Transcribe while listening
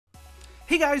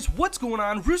Hey guys, what's going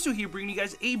on? Russo here bringing you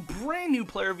guys a brand new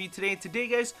player review today. And today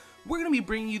guys, we're going to be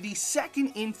bringing you the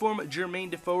second inform Jermaine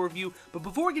Defoe review. But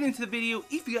before we get into the video,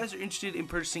 if you guys are interested in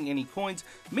purchasing any coins,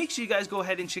 make sure you guys go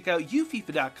ahead and check out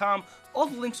ufifa.com. All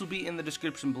the links will be in the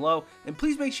description below. And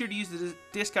please make sure to use the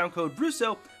discount code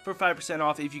Russo for 5%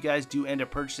 off if you guys do end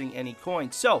up purchasing any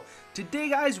coins. So today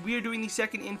guys, we are doing the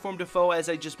second inform Defoe as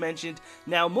I just mentioned.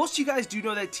 Now most of you guys do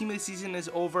know that team of the season is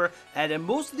over, and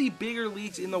most of the bigger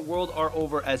leagues in the world are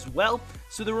over as well.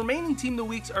 So the remaining team of the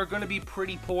weeks are going to be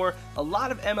pretty poor. A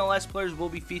lot of MLS players will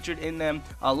be featured in them.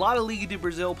 A lot of Liga de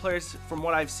Brazil players from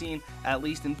what I've seen, at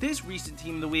least in this recent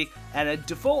team of the week. And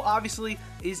Defoe obviously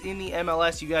is in the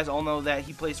MLS. You guys all know that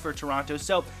he plays for Toronto.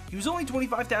 So he was only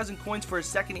 25,000 coins for a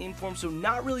second inform, so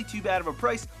not really too bad of a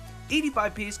price.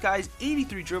 85 pace guys,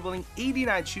 83 dribbling,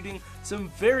 89 shooting, some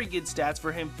very good stats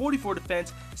for him. 44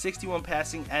 defense, 61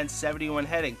 passing, and 71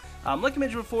 heading. Like I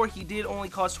mentioned before, he did only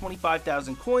cost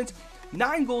 25,000 coins.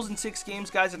 9 goals in 6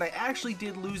 games, guys, and I actually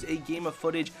did lose a game of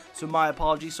footage, so my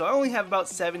apologies. So I only have about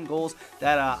 7 goals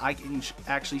that I can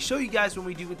actually show you guys when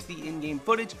we do get to the in-game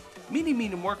footage.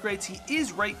 Medium work rates. He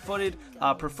is right-footed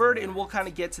preferred, and we'll kind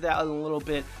of get to that in a little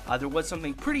bit. There was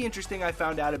something pretty interesting I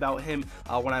found out about him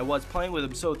when I was playing with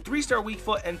him. So 3-star weak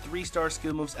foot and 3-star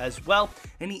skill moves as well,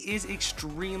 and he is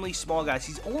extremely small, guys.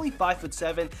 He's only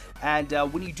 5'7", and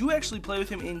when you do actually play with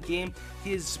him in-game,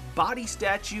 his body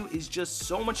statue is just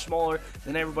so much smaller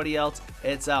than everybody else.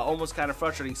 It's almost kind of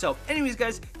frustrating. So anyways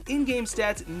guys, in-game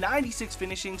stats, 96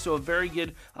 finishing, so a very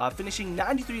good finishing,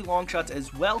 93 long shots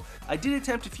as well. I did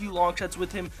attempt a few long shots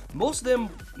with him. Most of them,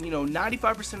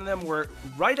 95% of them were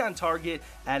right on target,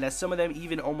 and some of them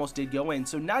even almost did go in.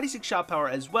 So 96 shot power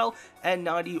as well, and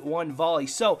 91 volley.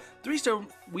 So 3-star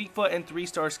weak foot and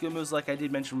 3-star skill moves, like I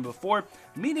did mention before.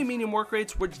 Medium work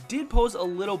rates, which did pose a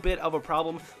little bit of a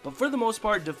problem, but for the most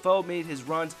part, Defoe made his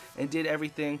runs and did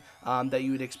everything that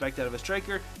you would expect out of a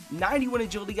striker. 91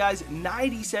 agility, guys,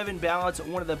 97 balance,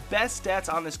 one of the best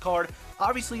stats on this card.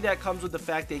 Obviously, that comes with the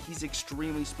fact that he's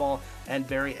extremely small and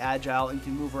very agile and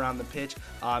can move around the pitch.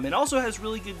 And also has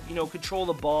really good, control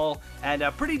of the ball and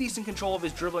pretty decent control of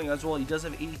his dribbling as well. He does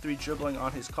have 83 dribbling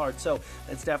on his card, so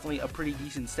that's definitely a pretty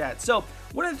decent stat. So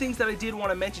one of the things that I did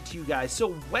want to mention to you guys,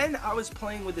 so when I was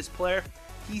playing with this player,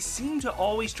 he seemed to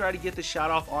always try to get the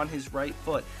shot off on his right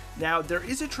foot. Now, there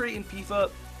is a trait in FIFA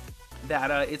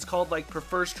that it's called like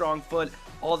prefer strong foot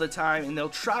all the time, and they'll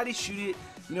try to shoot it.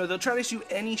 They'll try to shoot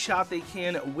any shot they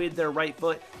can with their right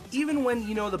foot, even when,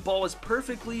 the ball is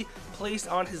perfectly placed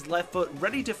on his left foot,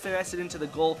 ready to finesse it into the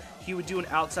goal. He would do an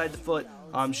outside the foot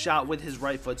shot with his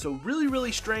right foot. So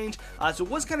really strange. So it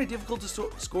was kind of difficult to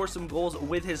score some goals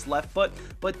with his left foot,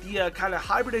 but the kind of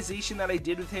hybridization that I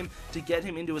did with him to get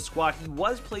him into a squad, he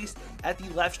was placed at the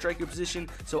left striker position,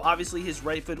 so obviously his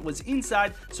right foot was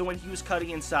inside, so when he was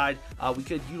cutting inside, we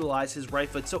could utilize his right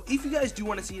foot. So if you guys do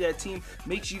want to see that team,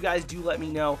 make sure you guys do let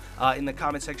me know in the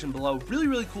comment section below.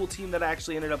 Really cool team that I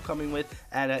actually ended up coming with,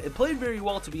 and it played very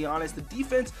well, to be honest. The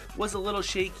defense was a little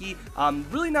shaky.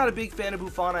 Really not a big fan of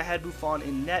Buffon. I had Buffon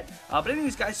in net, but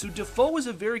anyways guys, so Defoe was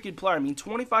a very good player. I mean,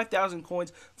 25,000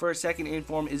 coins for a second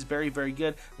inform is very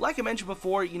good. Like I mentioned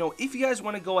before, if you guys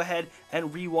want to go ahead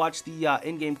and rewatch the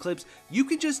in-game clips, you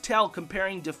could just tell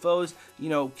comparing Defoe's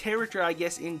character, I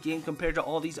guess, in game compared to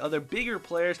all these other bigger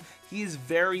players. He is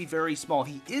very small.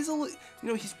 He is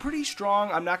he's pretty strong.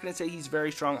 I'm not going to say he's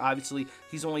very strong. Obviously,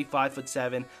 he's only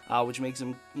 5'7", which makes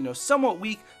him somewhat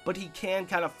weak, but he can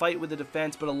kind of fight with the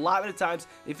defense. But a lot of the times,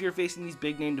 if you're facing these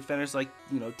big name defenders like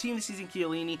team of the season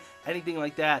Chiellini, anything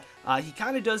like that, he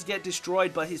kind of does get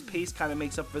destroyed, but his pace kind of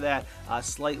makes up for that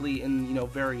slightly in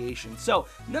variation. So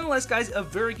nonetheless guys, a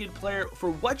very good player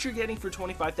for what you're getting for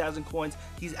 25,000 coins.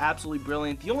 He's absolutely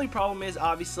brilliant. The only problem is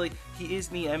obviously he is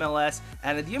in the MLS,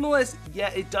 and at the MLS, yeah,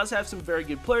 it does have some very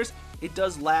good players. It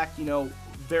does lack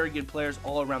very good players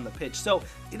all around the pitch, so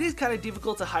it is kind of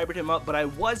difficult to hybrid him up, but I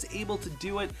was able to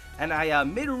do it, and I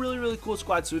made a really cool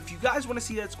squad. So if you guys want to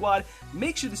see that squad,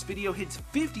 make sure this video hits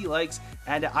 50 likes,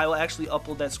 and I will actually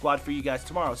upload that squad for you guys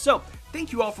tomorrow. So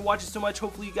thank you all for watching so much.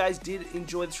 Hopefully you guys did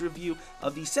enjoy this review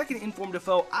of the second inform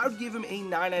Defoe. I would give him a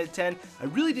 9 out of 10. I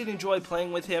really did enjoy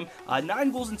playing with him.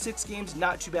 9 goals in 6 games,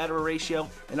 not too bad of a ratio,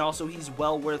 and also he's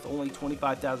well worth only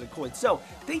 25,000 coins. So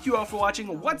thank you all for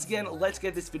watching. Once again, let's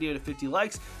get this video to 50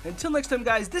 likes. Until next time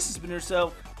guys, this has been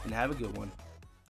Russo, and have a good one.